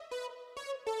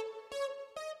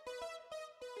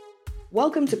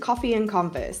Welcome to Coffee and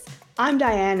Converse. I'm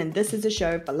Diane, and this is a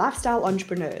show for lifestyle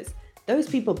entrepreneurs, those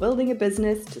people building a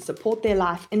business to support their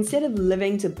life instead of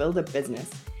living to build a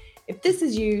business. If this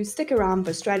is you, stick around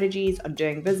for strategies on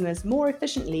doing business more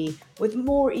efficiently, with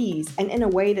more ease, and in a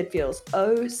way that feels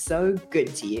oh so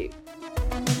good to you.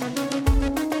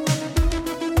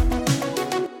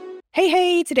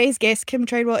 Hey, today's guest, Kim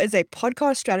Tradewell, is a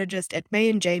podcast strategist at May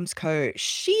and James Co.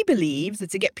 She believes that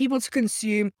to get people to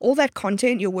consume all that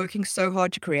content you're working so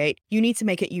hard to create, you need to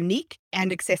make it unique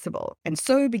and accessible. And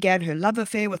so began her love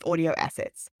affair with audio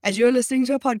assets. As you're listening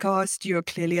to a podcast, you're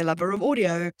clearly a lover of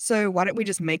audio, so why don't we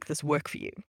just make this work for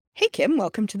you? Hey, Kim,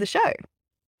 welcome to the show.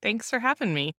 Thanks for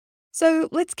having me. So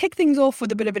let's kick things off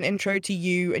with a bit of an intro to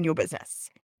you and your business.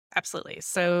 Absolutely.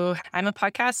 So I'm a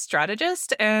podcast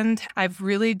strategist, and I've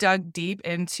really dug deep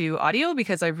into audio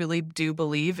because I really do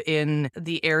believe in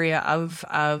the area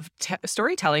of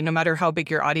storytelling, no matter how big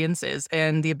your audience is,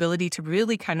 and the ability to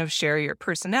really kind of share your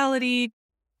personality,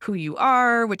 who you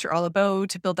are, what you're all about,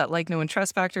 to build that like, know, and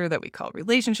trust factor that we call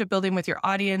relationship building with your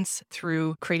audience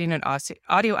through creating an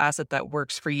audio asset that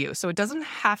works for you. So it doesn't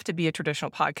have to be a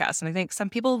traditional podcast. And I think some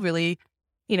people really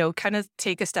kind of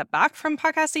take a step back from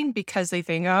podcasting because they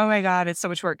think, oh my God, it's so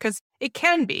much work. Because it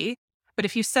can be, but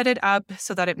if you set it up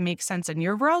so that it makes sense in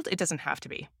your world, it doesn't have to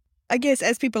be. I guess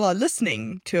as people are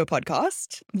listening to a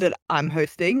podcast that I'm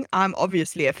hosting, I'm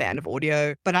obviously a fan of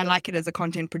audio, but I like it as a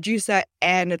content producer,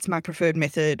 and it's my preferred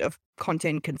method of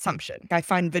content consumption. I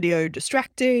find video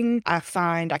distracting. I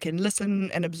find I can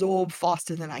listen and absorb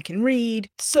faster than I can read.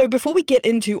 So before we get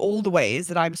into all the ways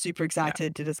that I'm super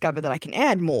excited to discover that I can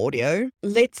add more audio,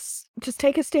 let's just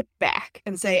take a step back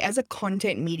and say, as a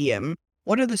content medium,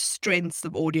 what are the strengths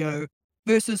of audio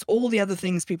versus all the other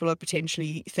things people are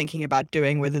potentially thinking about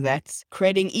doing, whether that's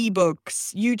creating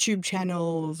ebooks, YouTube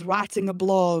channels, writing a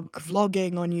blog,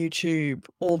 vlogging on YouTube,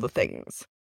 all the things?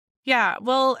 Yeah,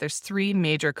 well, there's three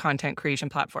major content creation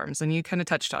platforms, and you kind of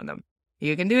touched on them.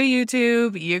 You can do a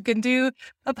YouTube, you can do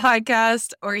a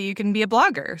podcast, or you can be a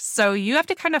blogger. So you have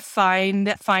to kind of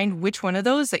find which one of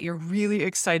those that you're really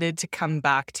excited to come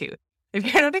back to. If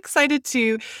you're not excited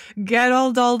to get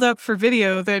all dolled up for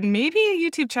video, then maybe a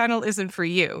YouTube channel isn't for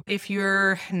you. If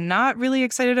you're not really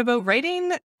excited about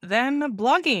writing, then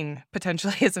blogging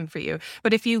potentially isn't for you.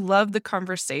 But if you love the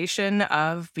conversation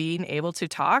of being able to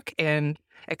talk and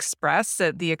express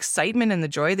the excitement and the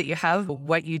joy that you have of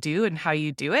what you do and how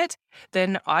you do it,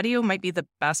 then audio might be the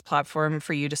best platform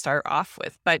for you to start off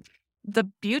with. But the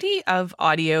beauty of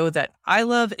audio that I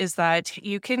love is that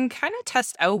you can kind of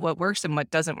test out what works and what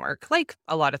doesn't work, like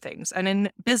a lot of things. And in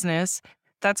business,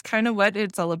 that's kind of what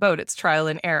it's all about. It's trial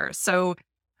and error. So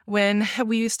when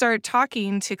we start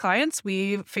talking to clients,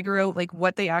 we figure out like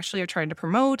what they actually are trying to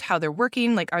promote, how they're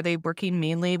working. Like, are they working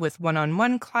mainly with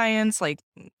one-on-one clients, like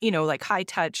high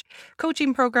touch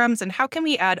coaching programs? And how can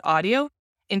we add audio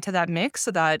into that mix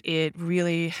so that it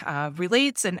really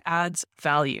relates and adds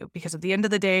value? Because at the end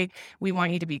of the day, we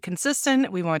want you to be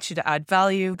consistent. We want you to add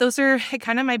value. Those are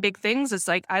kind of my big things. It's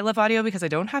like, I love audio because I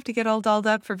don't have to get all dolled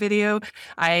up for video.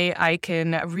 I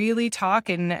can really talk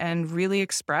and really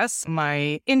express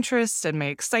my interest and my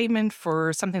excitement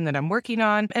for something that I'm working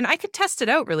on. And I can test it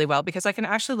out really well because I can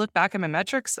actually look back at my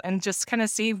metrics and just kind of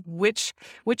see which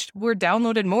were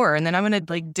downloaded more. And then I'm going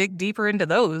to dig deeper into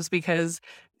those, because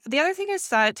the other thing is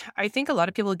that I think a lot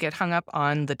of people get hung up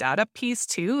on the data piece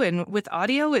too. And with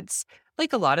audio, it's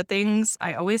like a lot of things.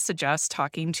 I always suggest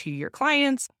talking to your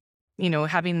clients,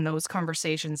 having those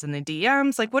conversations in the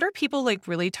DMs. Like, what are people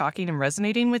really talking and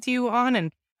resonating with you on?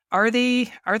 And are they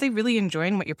really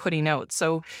enjoying what you're putting out?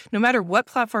 So no matter what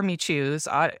platform you choose,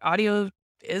 audio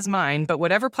is mine, but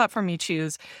whatever platform you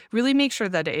choose, really make sure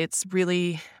that it's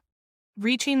really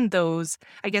reaching those,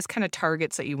 I guess, kind of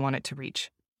targets that you want it to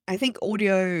reach. I think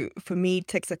audio for me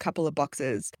ticks a couple of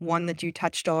boxes. One that you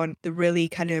touched on, the really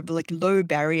kind of low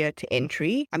barrier to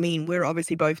entry. I mean, we're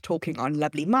obviously both talking on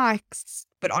lovely mics,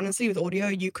 but honestly with audio,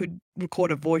 you could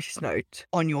record a voice note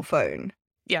on your phone.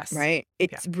 Yes. Right?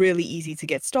 It's really easy to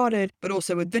get started, but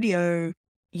also with video,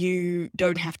 you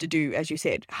don't have to do, as you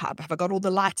said, have I got all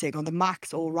the lighting or the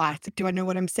mics all right? Do I know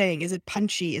what I'm saying? Is it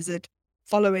punchy? Is it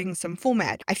following some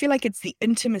format? I feel like it's the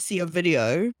intimacy of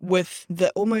video with the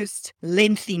almost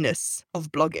lengthiness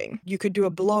of blogging. You could do a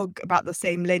blog about the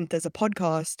same length as a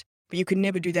podcast, but you could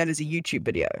never do that as a YouTube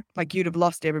video. Like, you'd have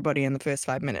lost everybody in the first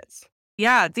 5 minutes.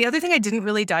 Yeah. The other thing I didn't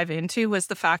really dive into was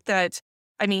the fact that,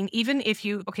 I mean, even if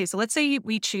so let's say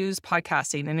we choose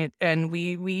podcasting and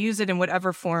we use it in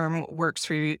whatever form works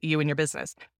for you and your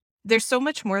business. There's so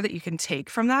much more that you can take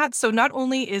from that. So not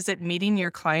only is it meeting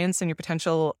your clients and your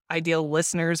potential ideal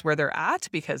listeners where they're at,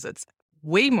 because it's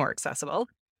way more accessible,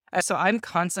 So I'm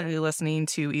constantly listening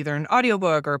to either an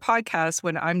audiobook or a podcast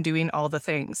when I'm doing all the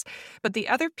things. But the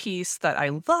other piece that I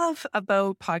love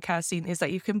about podcasting is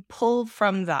that you can pull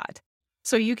from that.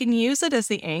 So you can use it as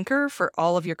the anchor for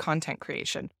all of your content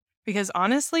creation. Because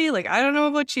honestly, like, I don't know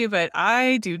about you, but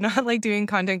I do not like doing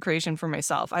content creation for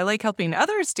myself. I like helping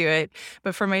others do it,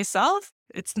 but for myself,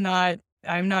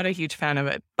 I'm not a huge fan of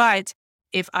it. But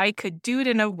if I could do it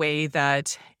in a way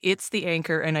that it's the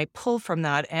anchor and I pull from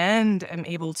that and am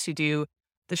able to do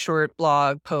the short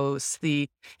blog posts, the,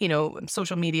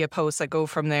 social media posts that go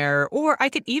from there, or I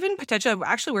could even potentially, I'm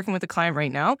actually working with a client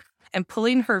right now and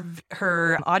pulling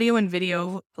her audio and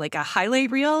video, like a highlight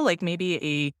reel, like maybe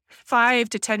a 5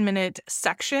 to 10 minute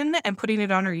section, and putting it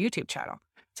on her YouTube channel.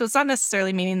 So it's not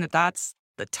necessarily meaning that that's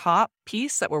the top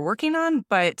piece that we're working on,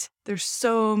 but there's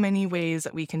so many ways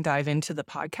that we can dive into the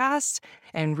podcast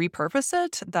and repurpose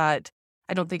it that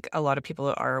I don't think a lot of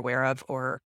people are aware of,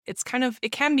 or it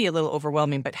can be a little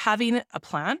overwhelming, but having a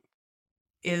plan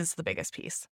is the biggest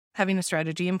piece. Having a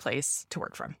strategy in place to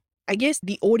work from. I guess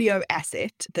the audio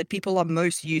asset that people are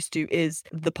most used to is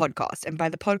the podcast. And by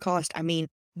the podcast, I mean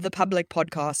the public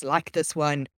podcast like this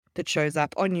one that shows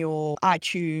up on your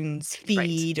iTunes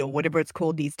feed or whatever it's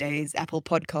called these days, Apple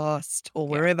Podcast or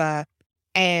wherever,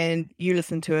 and you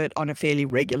listen to it on a fairly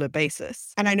regular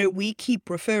basis. And I know we keep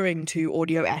referring to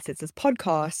audio assets as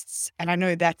podcasts, and I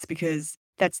know that's because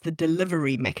that's the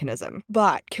delivery mechanism.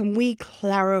 But can we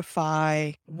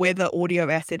clarify whether audio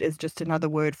asset is just another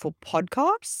word for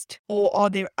podcast, or are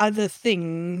there other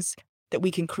things that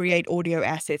we can create audio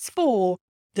assets for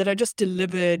that are just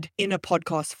delivered in a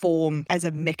podcast form as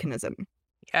a mechanism?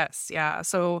 Yes. Yeah.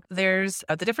 So there's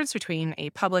the difference between a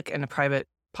public and a private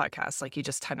podcast. Like you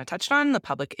just kind of touched on, the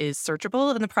public is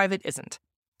searchable and the private isn't.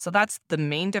 So that's the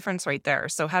main difference right there.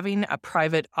 So having a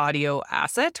private audio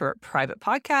asset or a private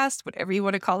podcast, whatever you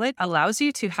want to call it, allows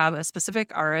you to have a specific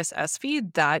RSS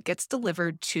feed that gets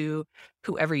delivered to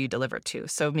whoever you deliver it to.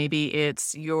 So maybe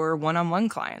it's your one-on-one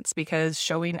clients, because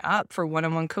showing up for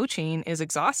one-on-one coaching is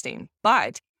exhausting,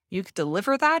 but you could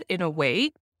deliver that in a way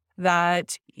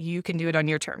that you can do it on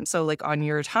your terms. So like on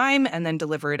your time, and then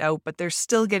deliver it out, but they're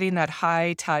still getting that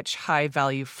high touch, high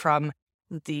value from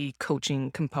the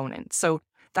coaching component. So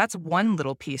that's one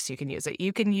little piece you can use it.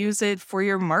 You can use it for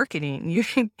your marketing.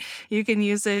 You can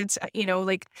use it,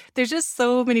 like there's just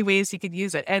so many ways you could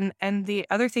use it. And the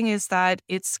other thing is that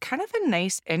it's kind of a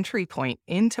nice entry point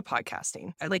into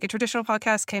podcasting. Like a traditional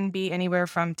podcast can be anywhere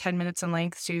from 10 minutes in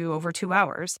length to over 2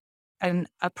 hours. And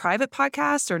a private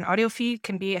podcast or an audio feed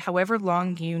can be however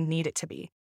long you need it to be.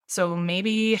 So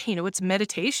maybe, it's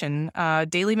meditation,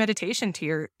 daily meditation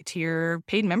to your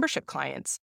paid membership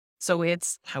clients. So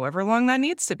it's however long that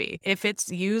needs to be. If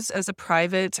it's used as a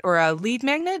private or a lead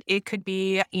magnet, it could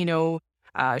be,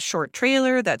 a short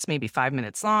trailer that's maybe 5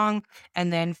 minutes long,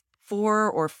 and then 4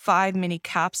 or 5 mini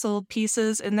capsule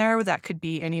pieces in there that could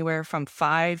be anywhere from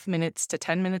 5 minutes to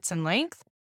 10 minutes in length.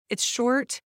 It's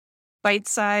short,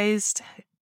 bite-sized,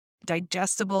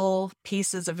 digestible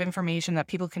pieces of information that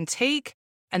people can take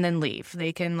and then leave.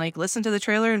 They can listen to the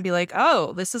trailer and be like,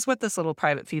 oh, this is what this little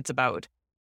private feed's about.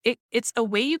 It's a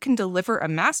way you can deliver a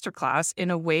masterclass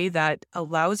in a way that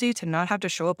allows you to not have to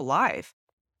show up live,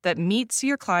 that meets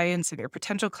your clients and your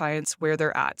potential clients where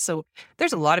they're at. So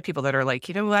there's a lot of people that are like,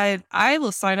 you know what, I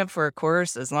will sign up for a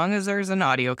course as long as there's an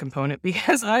audio component,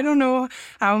 because I don't know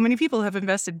how many people have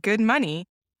invested good money,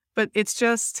 but it's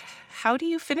just, how do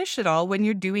you finish it all when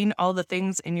you're doing all the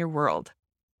things in your world?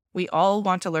 We all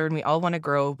want to learn, we all want to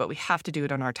grow, but we have to do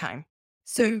it on our time.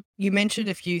 So you mentioned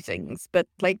a few things, but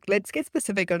let's get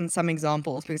specific on some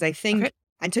examples, because I think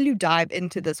until you dive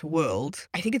into this world,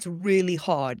 I think it's really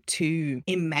hard to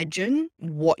imagine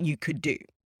what you could do,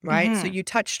 right? So you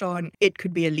touched on it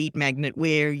could be a lead magnet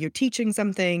where you're teaching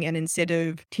something, and instead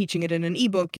of teaching it in an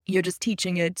ebook, you're just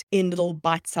teaching it in little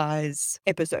bite-sized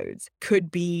episodes. Could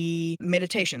be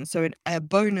meditation, so a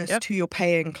bonus to your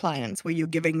paying clients where you're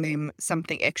giving them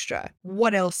something extra.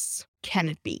 What else can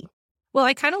it be? Well,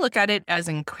 I kind of look at it as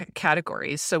in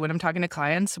categories. So when I'm talking to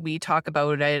clients, we talk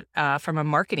about it from a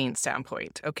marketing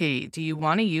standpoint. Okay, do you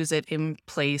want to use it in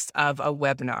place of a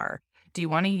webinar? Do you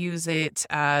want to use it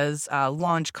as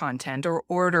launch content or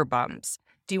order bumps?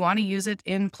 Do you want to use it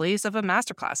in place of a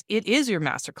masterclass? It is your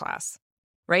masterclass,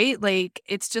 right?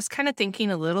 It's just kind of thinking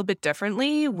a little bit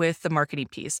differently with the marketing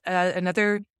piece.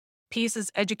 Another piece is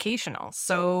educational.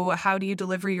 So how do you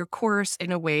deliver your course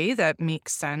in a way that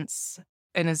makes sense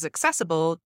and is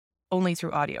accessible only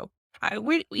through audio?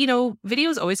 Video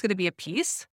is always going to be a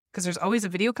piece because there's always a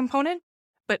video component,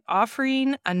 but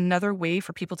offering another way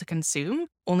for people to consume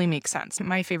only makes sense.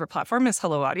 My favorite platform is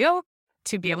Hello Audio.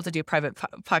 to be able to do private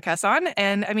podcasts on.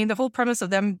 And I mean, the whole premise of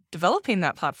them developing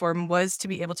that platform was to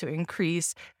be able to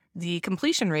increase the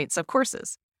completion rates of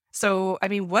courses. So, I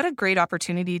mean, what a great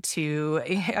opportunity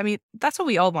I mean, that's what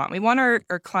we all want. We want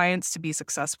our clients to be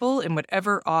successful in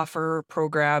whatever offer,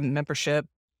 program, membership,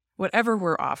 whatever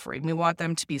we're offering. We want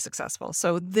them to be successful.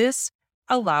 So this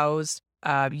allows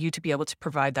you to be able to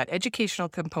provide that educational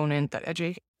component, that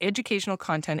educational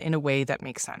content in a way that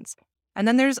makes sense. And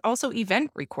then there's also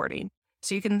event recording.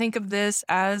 So you can think of this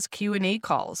as Q&A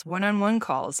calls, one-on-one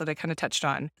calls that I kind of touched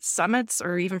on, summits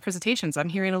or even presentations. I'm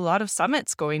hearing a lot of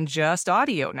summits going just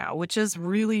audio now, which is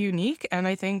really unique and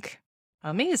I think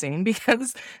amazing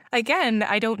because, again,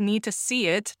 I don't need to see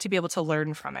it to be able to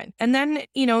learn from it. And then,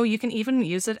 you can even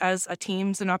use it as a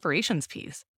teams and operations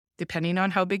piece, depending on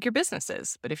how big your business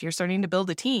is. But if you're starting to build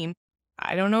a team,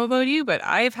 I don't know about you, but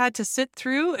I've had to sit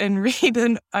through and read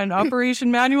an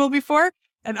operation manual before.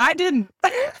 And I didn't.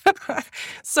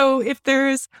 So if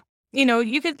there's,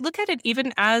 you could look at it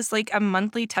even as like a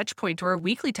monthly touch point or a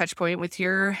weekly touch point with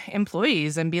your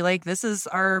employees and be like, this is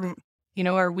our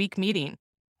week meeting.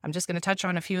 I'm just going to touch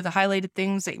on a few of the highlighted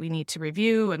things that we need to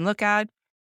review and look at.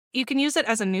 You can use it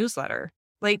as a newsletter.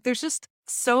 Like there's just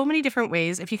so many different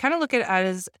ways. If you kind of look at it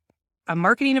as a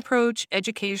marketing approach,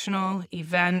 educational,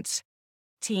 event,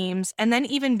 teams, and then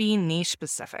even being niche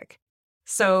specific.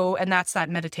 So, and that's that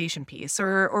meditation piece.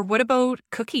 Or what about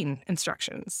cooking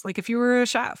instructions? Like if you were a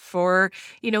chef or,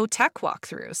 tech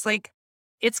walkthroughs, like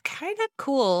it's kind of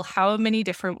cool how many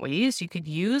different ways you could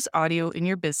use audio in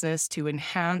your business to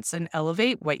enhance and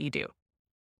elevate what you do.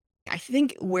 I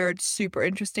think where it's super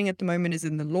interesting at the moment is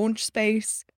in the launch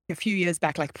space. A few years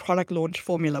back, like product launch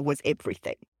formula was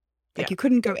everything. Like you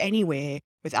couldn't go anywhere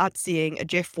without seeing a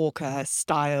Jeff Walker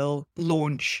style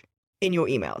launch in your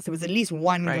emails. There was at least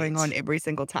one going on every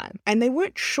single time. And they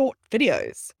weren't short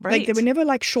videos. Like they were never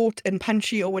like short and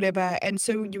punchy or whatever. And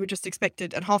so you were just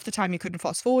expected, and half the time you couldn't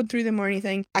fast forward through them or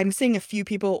anything. I'm seeing a few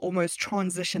people almost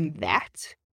transition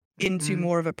that into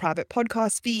more of a private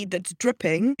podcast feed that's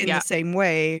dripping in the same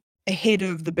way ahead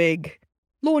of the big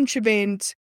launch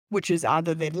event, which is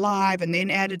either then live and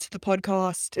then added to the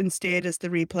podcast instead as the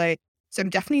replay. So I'm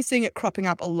definitely seeing it cropping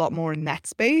up a lot more in that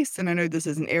space. And I know this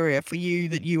is an area for you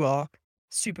that you are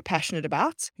super passionate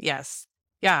about. Yes.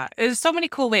 Yeah. There's so many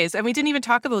cool ways. And we didn't even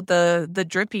talk about the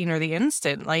dripping or the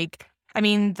instant. Like, I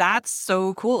mean, that's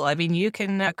so cool. I mean, you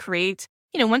can create,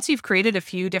 once you've created a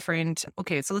few different,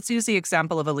 okay, so let's use the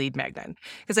example of a lead magnet,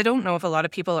 because I don't know if a lot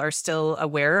of people are still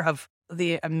aware of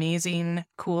the amazing,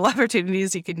 cool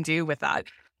opportunities you can do with that.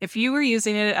 If you were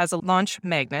using it as a launch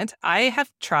magnet, I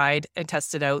have tried and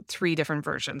tested out 3 different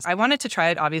versions. I wanted to try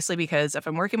it, obviously, because if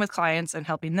I'm working with clients and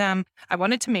helping them, I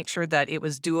wanted to make sure that it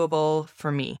was doable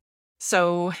for me.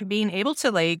 So being able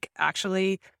to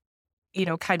actually,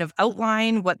 kind of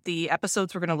outline what the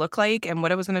episodes were going to look like and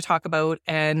what I was going to talk about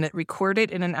and record it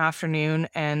in an afternoon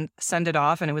and send it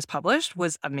off and it was published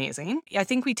was amazing. I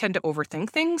think we tend to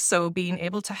overthink things. So being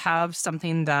able to have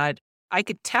something that I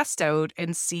could test out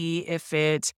and see if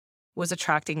it was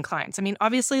attracting clients. I mean,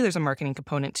 obviously there's a marketing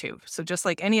component too. So just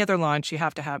like any other launch, you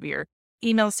have to have your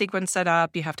email sequence set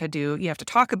up. You have to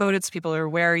talk about it so people are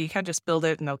aware. You can't just build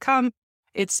it and they'll come.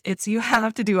 It's you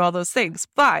have to do all those things.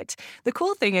 But the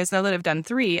cool thing is now that I've done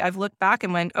 3, I've looked back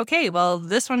and went, okay, well,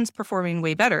 this one's performing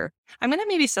way better. I'm going to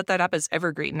maybe set that up as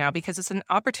evergreen now because it's an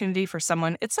opportunity for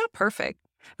someone. It's not perfect,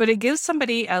 but it gives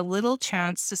somebody a little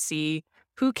chance to see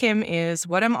who Kim is,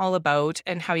 what I'm all about,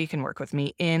 and how you can work with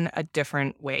me in a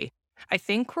different way. I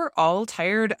think we're all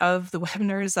tired of the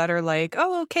webinars that are like,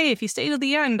 oh, okay, if you stay to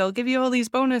the end, I'll give you all these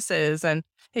bonuses. And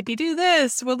if you do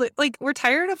this, well, we're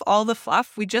tired of all the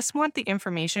fluff. We just want the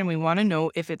information. We want to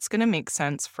know if it's going to make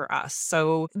sense for us.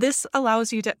 So this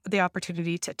allows you the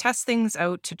opportunity to test things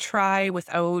out, to try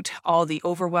without all the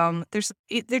overwhelm. There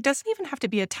doesn't even have to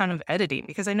be a ton of editing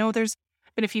because I know there's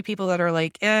been a few people that are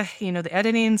like, the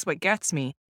editing's what gets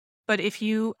me. But if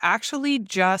you actually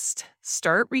just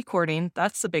start recording,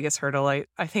 that's the biggest hurdle I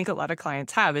think a lot of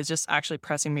clients have is just actually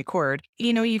pressing record.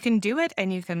 You can do it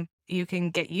and you can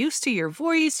get used to your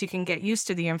voice. You can get used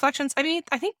to the inflections. I mean,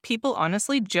 I think people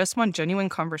honestly just want genuine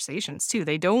conversations too.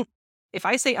 They don't, if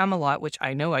I say a lot, which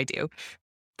I know I do,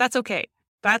 that's okay.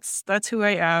 That's who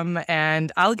I am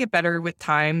and I'll get better with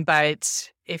time.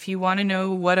 But if you want to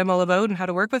know what I'm all about and how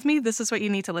to work with me, this is what you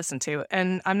need to listen to.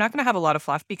 And I'm not going to have a lot of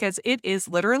fluff because it is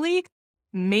literally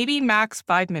maybe max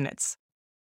 5 minutes.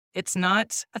 It's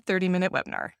not a 30-minute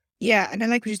webinar. Yeah. And I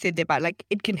like what you said there, but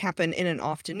it can happen in an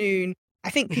afternoon. I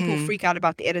think people freak out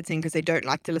about the editing because they don't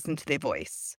like to listen to their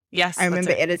voice. Yes. I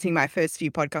remember editing my first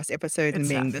few podcast episodes and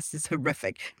being, this is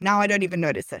horrific. Now I don't even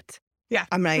notice it. Yeah.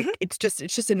 I'm like, it's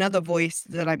just another voice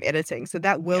that I'm editing. So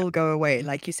that will go away,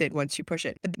 like you said, once you push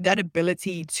it. But that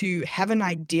ability to have an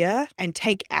idea and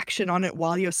take action on it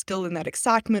while you're still in that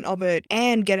excitement of it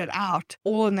and get it out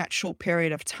all in that short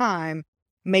period of time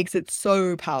makes it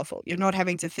so powerful. You're not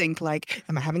having to think like,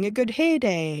 am I having a good hair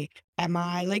day? Am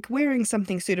I like wearing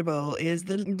something suitable? Is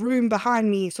the room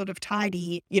behind me sort of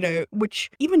tidy?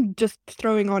 Which even just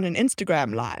throwing on an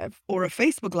Instagram live or a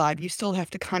Facebook live, you still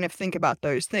have to kind of think about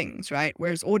those things, right?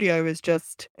 Whereas audio is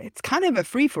just, it's kind of a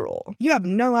free for all. You have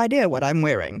no idea what I'm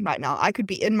wearing right now. I could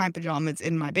be in my pajamas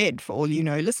in my bed for all you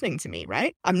know, listening to me,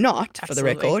 right? I'm not, for the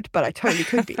Absolutely. record, but I totally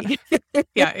could be.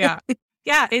 Yeah.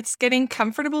 Yeah, it's getting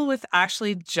comfortable with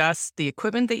actually just the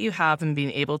equipment that you have and being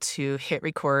able to hit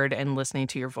record and listening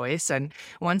to your voice. And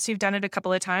once you've done it a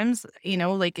couple of times,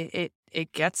 like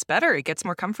it gets better, it gets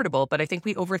more comfortable. But I think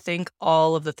we overthink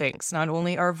all of the things, not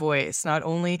only our voice, not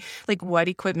only like what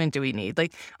equipment do we need.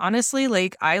 Like honestly,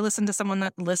 like I listen to someone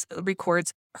that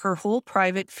records her whole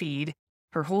private feed,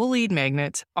 her whole lead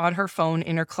magnet on her phone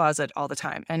in her closet all the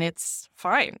time. And it's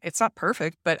fine. It's not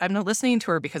perfect, but I'm not listening to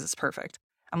her because it's perfect.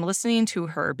 I'm listening to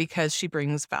her because she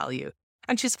brings value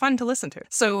and she's fun to listen to.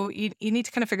 So you need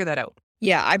to kind of figure that out.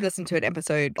 Yeah, I've listened to an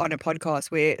episode on a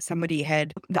podcast where somebody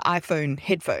had the iPhone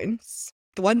headphones,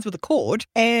 the ones with a cord,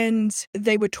 and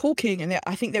they were talking and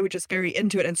I think they were just very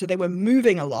into it. And so they were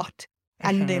moving a lot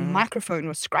and their microphone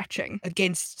was scratching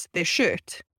against their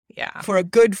shirt for a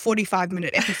good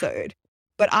 45-minute episode.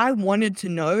 But I wanted to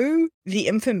know the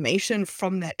information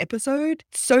from that episode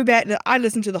so bad that I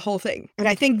listened to the whole thing. And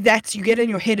I think that's, you get in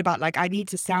your head about like, I need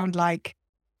to sound like,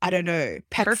 I don't know,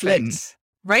 Pat Flynn.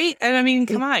 Right? And I mean,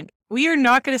 come on. We are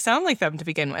not going to sound like them to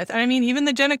begin with. I mean, even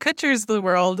the Jenna Kutchers of the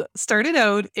world started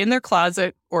out in their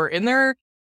closet or in their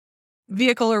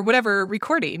vehicle or whatever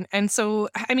recording. And so,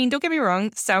 I mean, don't get me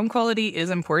wrong, sound quality is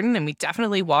important. And we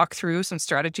definitely walk through some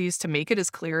strategies to make it as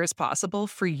clear as possible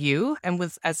for you and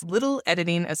with as little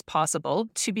editing as possible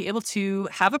to be able to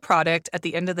have a product at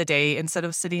the end of the day instead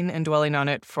of sitting and dwelling on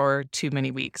it for too many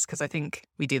weeks. Because I think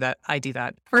we do that. I do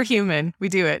that. We're human. We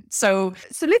do it. So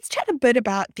let's chat a bit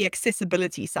about the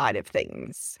accessibility side of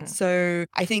things. So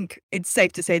I think it's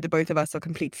safe to say that both of us are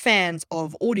complete fans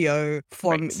of audio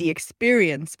from the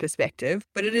experience perspective.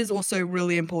 But it is also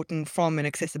really important from an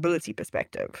accessibility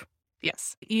perspective.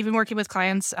 Yes. Even working with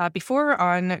clients before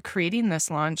on creating this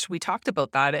launch, we talked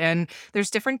about that. And there's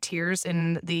different tiers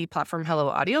in the platform Hello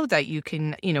Audio that you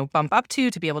can, bump up to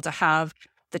be able to have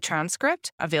the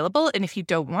transcript available. And if you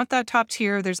don't want that top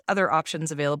tier, there's other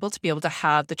options available to be able to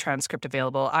have the transcript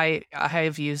available. I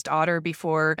have used Otter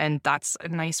before, and that's a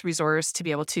nice resource to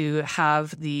be able to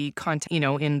have the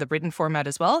content, in the written format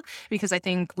as well, because I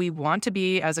think we want to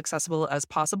be as accessible as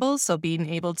possible. So being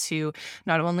able to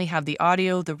not only have the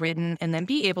audio, the written, and then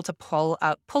be able to pull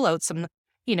out some,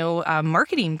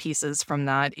 marketing pieces from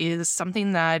that is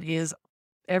something that is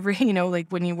like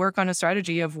when you work on a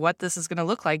strategy of what this is going to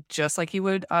look like, just like you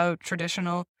would a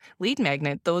traditional lead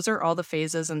magnet, those are all the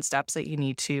phases and steps that you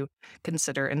need to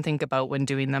consider and think about when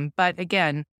doing them. But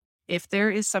again, if there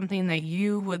is something that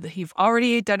you've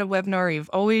already done a webinar, you've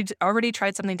already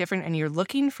tried something different and you're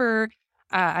looking for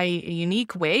a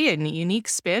unique way and a unique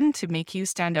spin to make you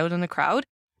stand out in the crowd,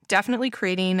 definitely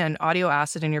creating an audio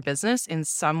asset in your business in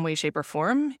some way, shape, or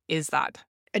form is that.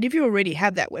 And if you already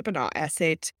have that webinar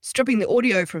asset, stripping the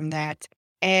audio from that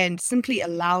and simply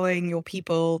allowing your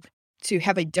people to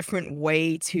have a different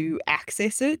way to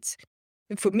access it.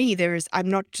 For me, I'm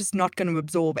not going to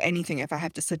absorb anything if I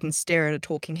have to sit and stare at a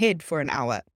talking head for an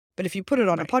hour. But if you put it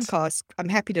on a podcast, I'm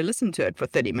happy to listen to it for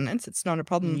 30 minutes. It's not a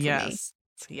problem for me.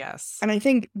 Yes. And I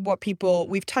think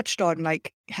we've touched on,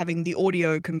 like having the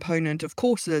audio component of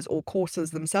courses or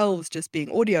courses themselves just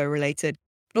being audio related.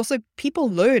 But also people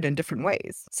learn in different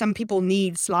ways. Some people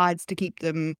need slides to keep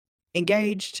them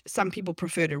engaged. Some people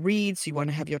prefer to read, so you want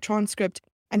to have your transcript.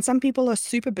 And some people are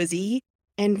super busy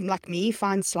and, like me,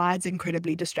 find slides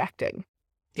incredibly distracting.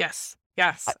 Yes.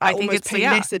 I think it's pay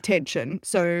less attention.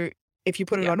 So if you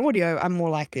put it on audio, I'm more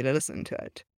likely to listen to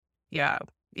it. Yeah.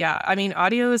 I mean,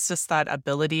 audio is just that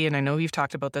ability. And I know you've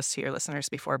talked about this to your listeners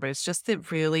before, but it's just the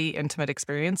really intimate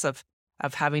experience of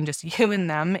having just you and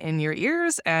them in your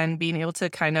ears and being able to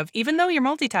kind of, even though you're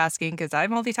multitasking, because I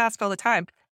multitask all the time,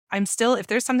 I'm still, if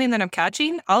there's something that I'm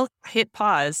catching, I'll hit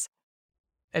pause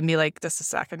and be like, just a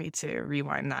sec, I need to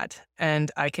rewind that.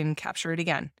 And I can capture it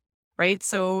again, right?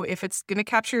 So if it's going to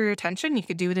capture your attention, you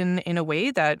could do it in a way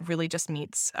that really just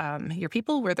meets your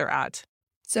people where they're at.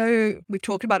 So we've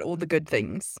talked about all the good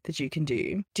things that you can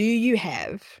do. Do you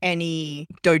have any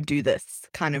don't do this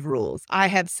kind of rules? I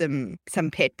have some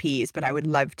pet peeves, but I would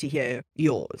love to hear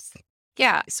yours.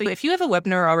 Yeah. So if you have a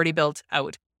webinar already built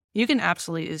out, you can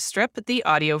absolutely strip the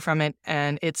audio from it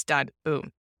and it's done.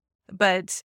 Boom.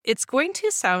 But it's going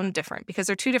to sound different because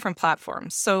they're two different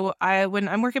platforms. So when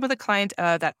I'm working with a client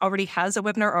that already has a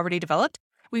webinar already developed,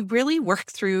 we really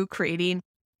work through creating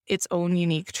its own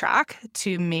unique track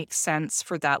to make sense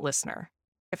for that listener.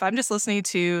 If I'm just listening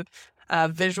to a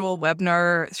visual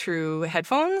webinar through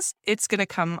headphones, it's going to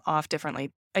come off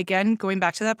differently. Again, going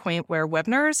back to that point where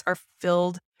webinars are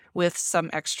filled with some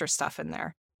extra stuff in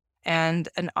there and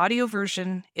an audio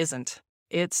version isn't.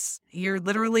 You're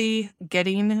literally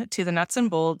getting to the nuts and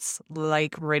bolts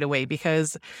like right away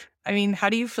because, I mean, how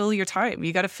do you fill your time?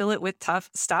 You got to fill it with tough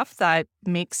stuff that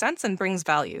makes sense and brings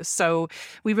value. So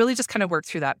we really just kind of work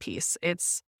through that piece.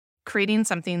 It's creating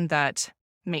something that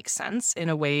makes sense in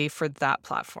a way for that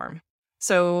platform.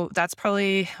 So that's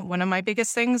probably one of my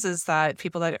biggest things is that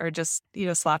people that are just,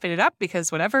 slapping it up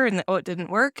because whatever, and it didn't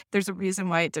work. There's a reason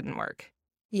why it didn't work.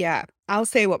 Yeah. I'll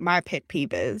say what my pet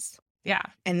peeve is. Yeah.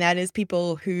 And that is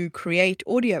people who create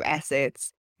audio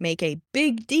assets, make a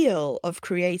big deal of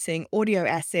creating audio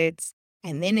assets,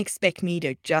 and then expect me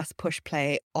to just push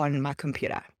play on my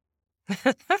computer.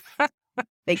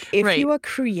 Like if Right. you are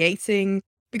creating,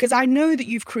 because I know that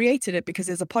you've created it because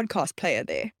there's a podcast player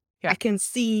there. Yeah. I can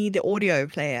see the audio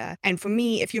player. And for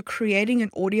me, if you're creating an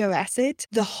audio asset,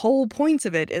 the whole point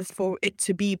of it is for it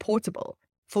to be portable,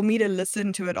 for me to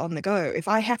listen to it on the go. If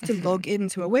I have to log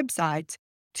into a website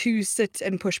to sit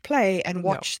and push play and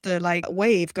watch the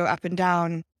wave go up and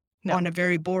down on a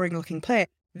very boring looking player,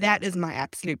 that is my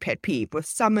absolute pet peeve with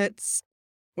summits,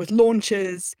 with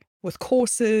launches, with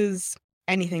courses,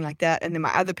 anything like that. And then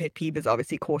my other pet peeve is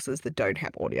obviously courses that don't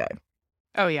have audio.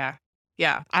 Oh, yeah.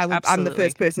 Yeah, I'm the absolutely.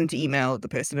 first person to email the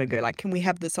person and go like, can we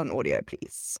have this on audio,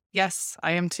 please? Yes,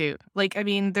 I am too.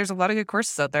 There's a lot of good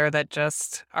courses out there that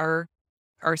just are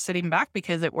sitting back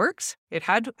because it works. It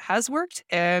has worked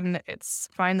and it's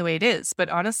fine the way it is. But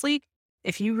honestly,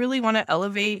 if you really want to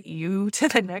elevate you to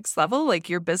the next level, like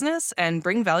your business and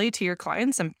bring value to your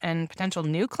clients and potential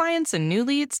new clients and new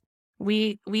leads,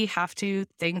 we have to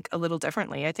think a little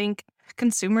differently. I think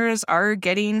consumers are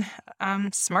getting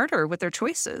smarter with their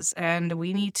choices and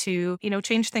we need to,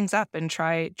 change things up and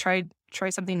try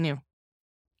something new.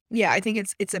 Yeah, I think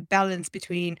it's a balance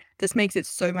between this makes it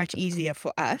so much easier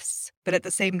for us, but at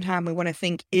the same time, we want to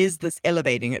think, is this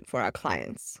elevating it for our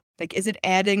clients? Like, is it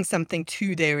adding something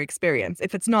to their experience?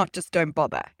 If it's not, just don't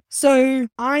bother. So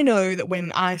I know that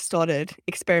when I started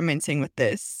experimenting with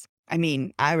this, I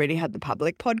mean, I already had the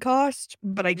public podcast,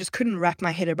 but I just couldn't wrap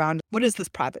my head around what is this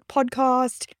private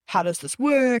podcast? How does this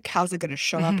work? How's it going to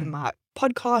show up in my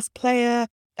podcast player?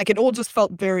 Like, it all just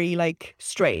felt very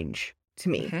strange to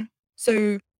me.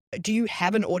 So do you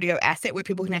have an audio asset where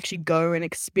people can actually go and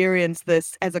experience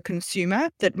this as a consumer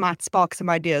that might spark some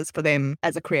ideas for them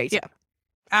as a creator? Yeah,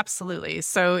 absolutely.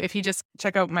 So if you just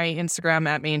check out my Instagram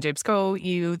at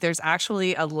 @MayandJamesCo, there's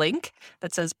actually a link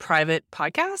that says private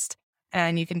podcast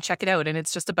and you can check it out. And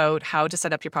it's just about how to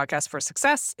set up your podcast for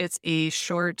success. It's a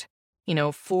short,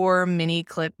 4 mini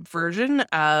clip version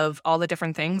of all the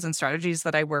different things and strategies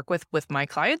that I work with my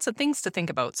clients and things to think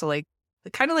about. So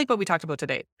kind of like what we talked about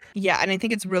today. Yeah. And I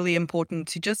think it's really important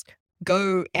to just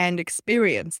go and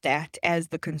experience that as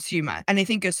the consumer. And I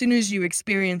think as soon as you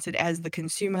experience it as the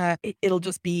consumer, it'll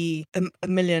just be a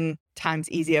million times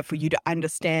easier for you to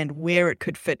understand where it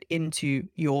could fit into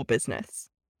your business.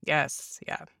 Yes.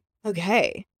 Yeah.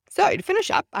 Okay. So to finish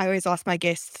up, I always ask my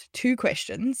guests 2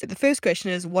 questions. The first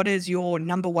question is, what is your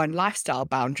number 1 lifestyle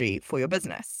boundary for your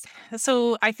business?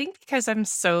 So I think because I'm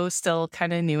so still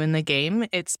kind of new in the game,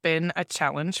 it's been a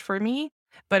challenge for me.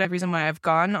 But the reason why I've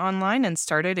gone online and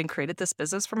started and created this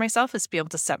business for myself is to be able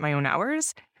to set my own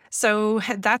hours. So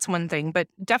that's one thing. But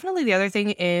definitely the other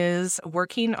thing is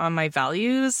working on my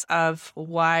values of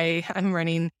why I'm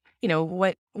running,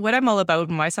 what I'm all about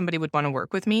and why somebody would want to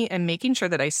work with me and making sure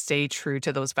that I stay true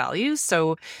to those values.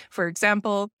 So for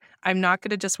example, I'm not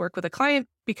going to just work with a client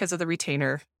because of the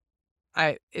retainer.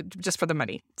 Just for the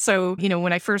money. So,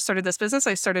 when I first started this business,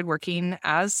 I started working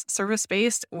as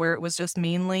service-based where it was just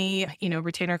mainly,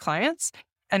 retainer clients.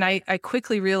 And I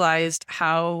quickly realized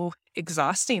how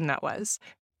exhausting that was.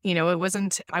 I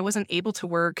wasn't able to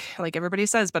work like everybody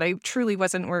says, but I truly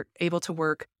wasn't able to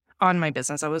work on my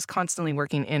business. I was constantly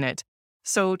working in it.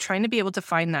 So trying to be able to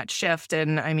find that shift.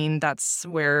 And I mean, that's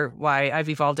why I've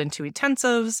evolved into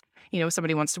intensives.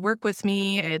 Somebody wants to work with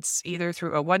me. It's either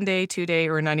through a 1-day, 2-day,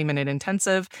 or a 90-minute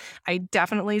intensive. I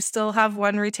definitely still have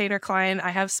 1 retainer client.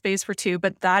 I have space for 2,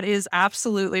 but that is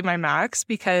absolutely my max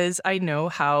because I know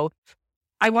how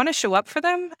I want to show up for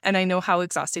them, and I know how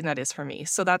exhausting that is for me.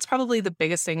 So that's probably the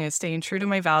biggest thing, is staying true to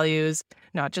my values,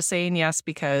 not just saying yes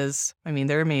because, I mean,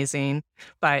 they're amazing,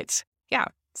 but yeah,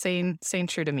 saying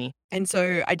true to me. And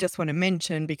so I just want to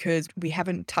mention, because we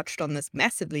haven't touched on this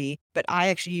massively, but I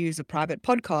actually use a private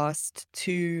podcast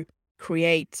to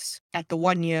create at the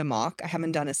 1 year mark. I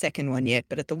haven't done a second one yet,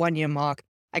 but at the 1 year mark,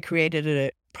 I created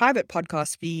a private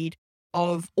podcast feed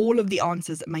of all of the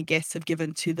answers that my guests have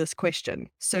given to this question,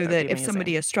 so That'd that be if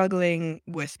somebody amazing. is struggling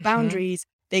with Mhm. boundaries,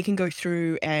 they can go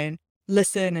through and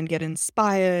listen and get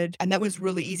inspired. And that was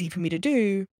really easy for me to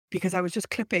do because I was just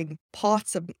clipping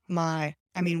parts of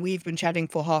we've been chatting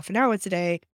for half an hour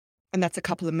today, and that's a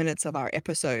couple of minutes of our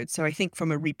episode. So I think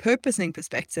from a repurposing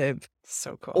perspective,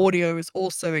 So cool. audio is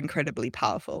also incredibly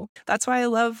powerful. That's why I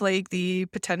love like the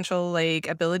potential like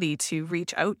ability to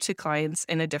reach out to clients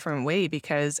in a different way,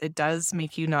 because it does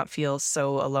make you not feel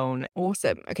so alone.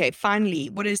 Awesome. Okay, finally,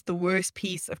 what is the worst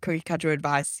piece of cookie cutter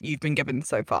advice you've been given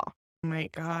so far? Oh my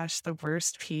gosh, the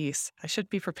worst piece. I should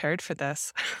be prepared for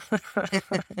this.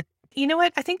 You know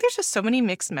what? I think there's just so many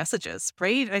mixed messages,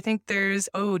 right? I think there's,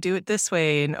 oh, do it this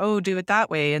way, and oh, do it that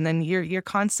way. And then you're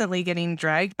constantly getting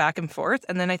dragged back and forth.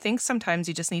 And then I think sometimes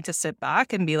you just need to sit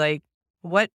back and be like,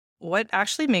 what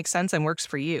actually makes sense and works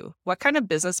for you? What kind of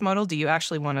business model do you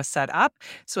actually want to set up?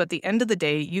 So at the end of the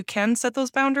day, you can set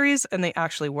those boundaries and they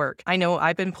actually work. I know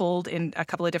I've been pulled in a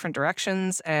couple of different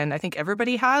directions, and I think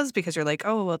everybody has, because you're like,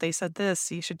 oh, well, they said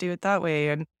this, you should do it that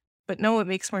way. But no, it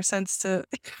makes more sense to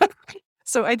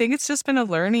So I think it's just been a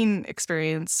learning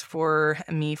experience for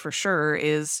me, for sure,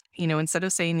 is, instead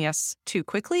of saying yes too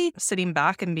quickly, sitting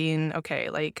back and being, okay,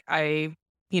 like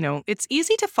it's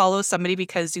easy to follow somebody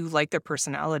because you like their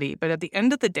personality. But at the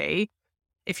end of the day,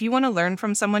 if you want to learn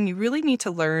from someone, you really need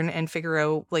to learn and figure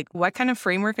out like what kind of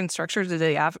framework and structure do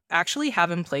they actually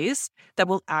have in place that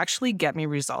will actually get me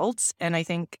results. And I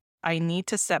think I need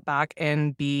to step back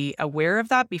and be aware of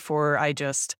that before I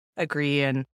just agree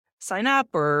and sign up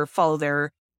or follow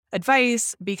their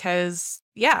advice, because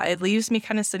yeah, it leaves me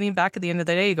kind of sitting back at the end of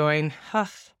the day going, huh,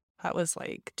 that was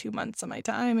like 2 months of my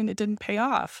time and it didn't pay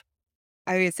off.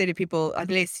 I always say to people,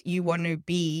 unless you want to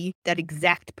be that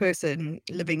exact person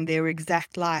living their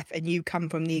exact life and you come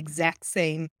from the exact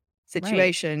same Right.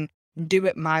 situation, do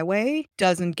it my way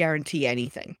doesn't guarantee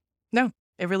anything. No,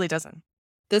 it really doesn't.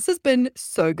 This has been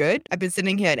so good. I've been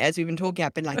sitting here, and as we've been talking,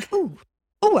 I've been like,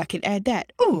 I could add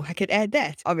that. Oh, I could add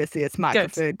that. Obviously, it's my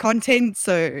Good. preferred content,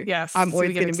 so Yes. I'm So we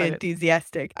always get going to be excited.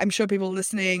 enthusiastic. I'm sure people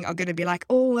listening are going to be like,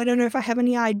 oh, I don't know if I have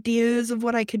any ideas of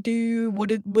what I could do.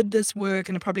 Would this work?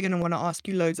 And they're probably going to want to ask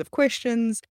you loads of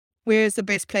questions. Where's the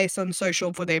best place on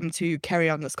social for them to carry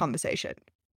on this conversation?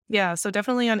 Yeah, so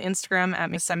definitely on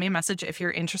Instagram, send me a message if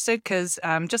you're interested, because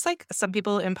just like some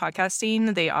people in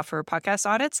podcasting, they offer podcast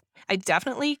audits. I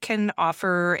definitely can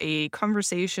offer a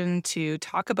conversation to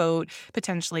talk about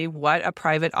potentially what a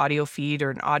private audio feed or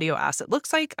an audio asset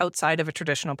looks like outside of a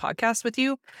traditional podcast with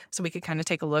you. So we could kind of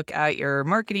take a look at your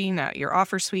marketing, at your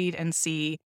offer suite, and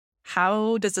see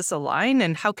how does this align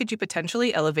and how could you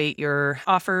potentially elevate your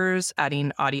offers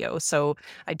adding audio. So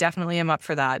I definitely am up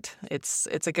for that. It's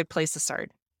a good place to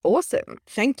start. Awesome.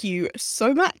 Thank you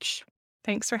so much.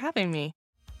 Thanks for having me.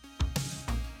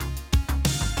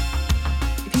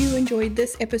 If you enjoyed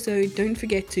this episode, don't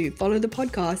forget to follow the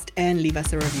podcast and leave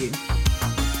us a review.